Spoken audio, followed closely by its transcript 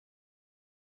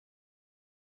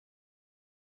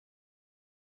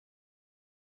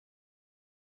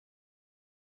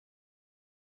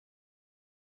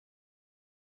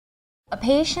A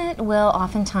patient will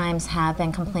oftentimes have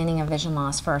been complaining of vision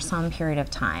loss for some period of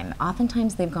time.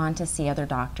 Oftentimes they've gone to see other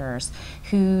doctors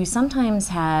who sometimes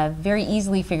have very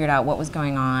easily figured out what was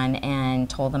going on and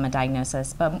told them a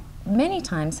diagnosis, but many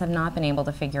times have not been able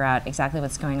to figure out exactly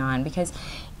what's going on because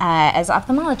as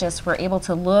ophthalmologists we're able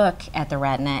to look at the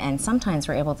retina and sometimes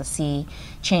we're able to see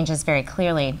changes very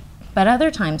clearly. But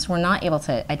other times we're not able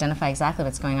to identify exactly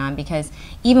what's going on because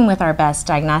even with our best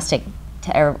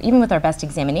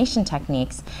examination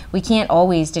techniques, we can't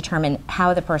always determine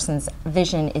how the person's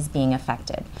vision is being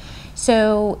affected.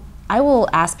 So I will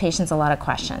ask patients a lot of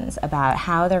questions about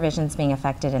how their vision is being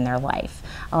affected in their life.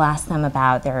 I'll ask them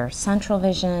about their central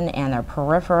vision and their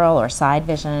peripheral or side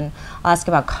vision. I'll ask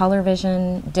about color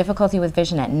vision, difficulty with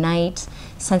vision at night,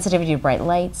 sensitivity to bright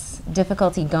lights,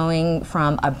 difficulty going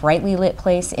from a brightly lit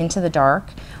place into the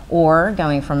dark, or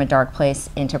going from a dark place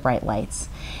into bright lights.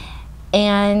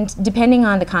 And depending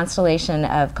on the constellation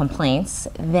of complaints,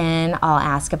 then I'll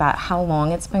ask about how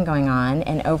long it's been going on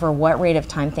and over what rate of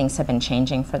time things have been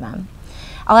changing for them.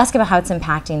 I'll ask about how it's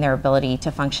impacting their ability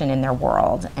to function in their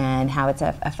world and how it's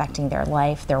affecting their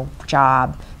life, their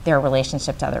job, their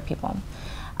relationship to other people.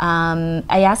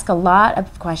 I ask a lot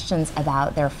of questions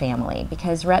about their family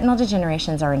because retinal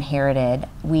degenerations are inherited.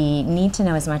 We need to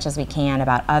know as much as we can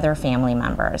about other family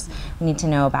members. We need to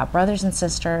know about brothers and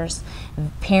sisters,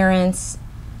 parents,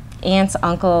 aunts,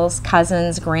 uncles,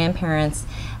 cousins, grandparents.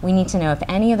 We need to know if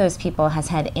any of those people has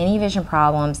had any vision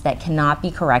problems that cannot be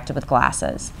corrected with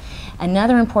glasses.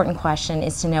 Another important question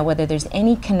is to know whether there's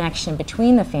any connection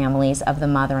between the families of the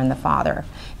mother and the father,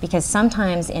 because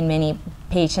sometimes in many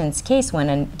patients' case when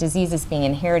a disease is being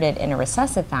inherited in a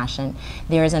recessive fashion,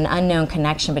 there is an unknown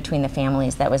connection between the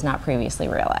families that was not previously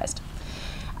realized.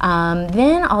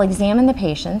 Then I'll examine the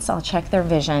patients, I'll check their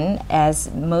vision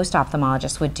as most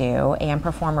ophthalmologists would do and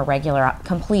perform a regular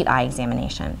complete eye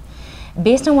examination.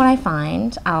 Based on what I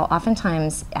find, I'll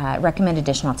oftentimes recommend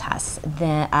additional tests.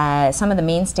 Some of the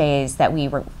mainstays that we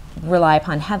rely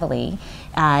upon heavily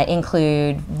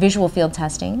include visual field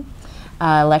testing,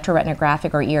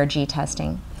 electroretinographic or ERG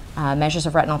testing, measures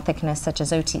of retinal thickness such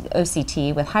as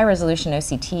OCT. With high-resolution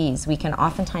OCTs, we can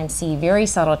oftentimes see very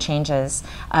subtle changes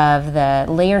of the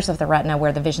layers of the retina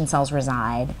where the vision cells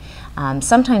reside.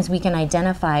 Sometimes we can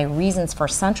identify reasons for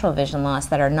central vision loss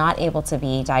that are not able to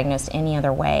be diagnosed any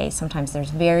other way. Sometimes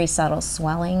there's very subtle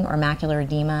swelling or macular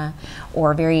edema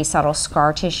or very subtle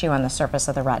scar tissue on the surface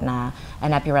of the retina,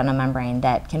 an epiretinal membrane,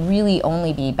 that can really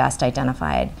only be best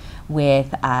identified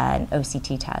with an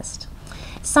OCT test.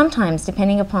 Sometimes,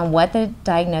 depending upon what the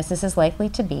diagnosis is likely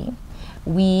to be,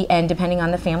 and depending on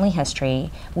the family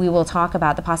history, we will talk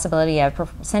about the possibility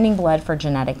of sending blood for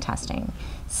genetic testing.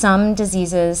 Some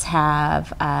diseases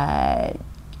have,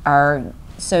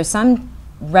 some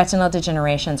retinal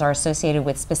degenerations are associated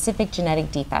with specific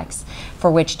genetic defects for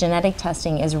which genetic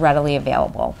testing is readily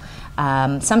available.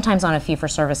 Sometimes on a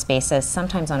fee-for-service basis,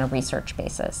 sometimes on a research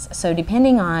basis. So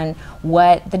depending on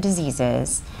what the disease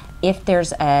is, if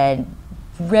there's a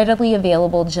readily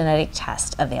available genetic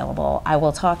test available, I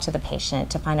will talk to the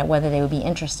patient to find out whether they would be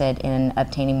interested in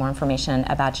obtaining more information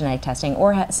about genetic testing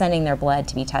or sending their blood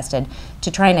to be tested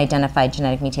to try and identify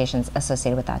genetic mutations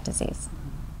associated with that disease.